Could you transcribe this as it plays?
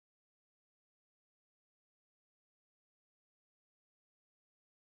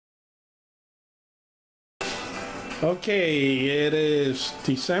Okay, it is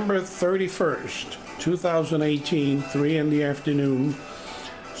December 31st, 2018, 3 in the afternoon.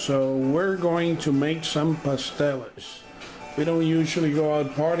 So we're going to make some pasteles. We don't usually go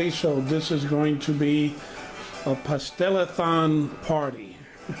out party, so this is going to be a pastelathon party.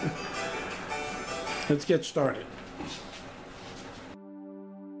 Let's get started.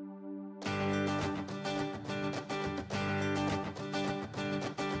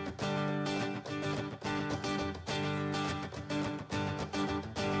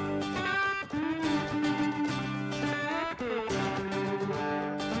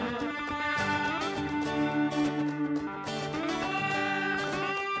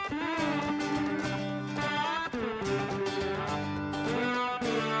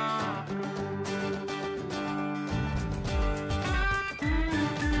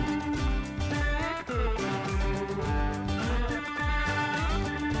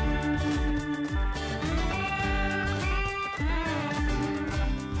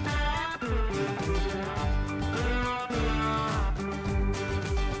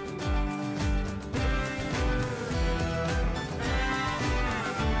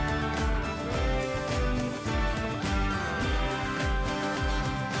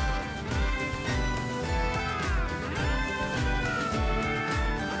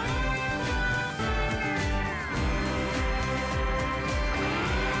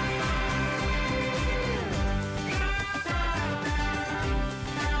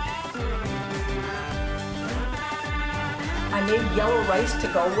 I made yellow rice to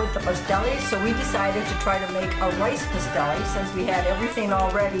go with the pasteles, so we decided to try to make a rice pastele since we had everything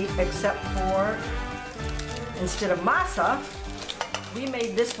already except for, instead of masa, we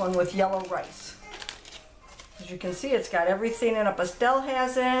made this one with yellow rice. As you can see, it's got everything in a pastel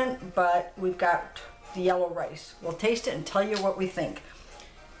hasn't, but we've got the yellow rice. We'll taste it and tell you what we think.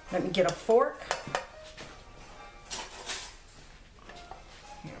 Let me get a fork.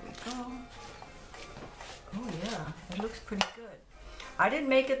 Here we go. Oh yeah, it looks pretty good. I didn't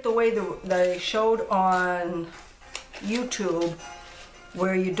make it the way they showed on YouTube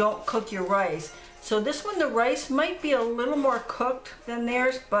where you don't cook your rice. So this one, the rice might be a little more cooked than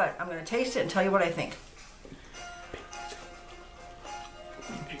theirs, but I'm going to taste it and tell you what I think.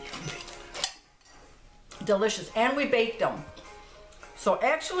 Delicious. And we baked them. So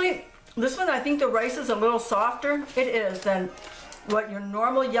actually, this one, I think the rice is a little softer. It is than what your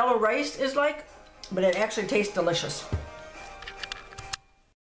normal yellow rice is like. But it actually tastes delicious.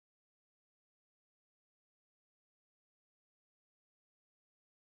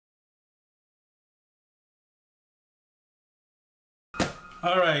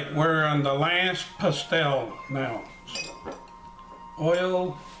 All right, we're on the last pastel now.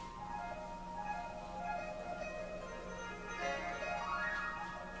 Oil.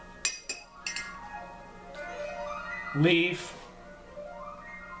 Leaf.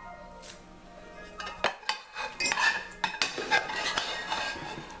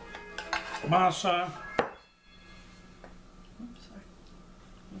 Masa. Oops, sorry.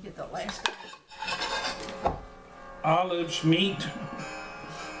 Let me get the last. Olives, meat.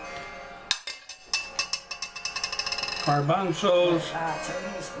 Garbanzos. It's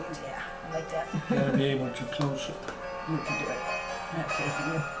these things, yeah. I like that. You gotta be able to close it. You can do it. I have faith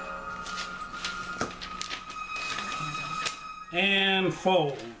in you. And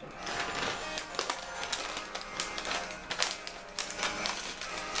fold.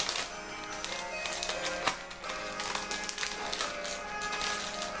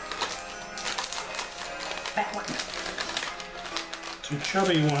 That one. It's a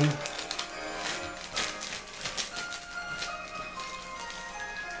chubby one.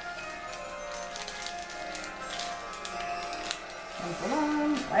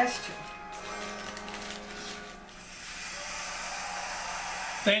 Last two.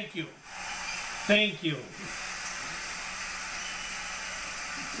 Thank you. Thank you.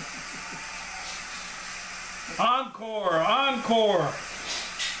 Encore, encore.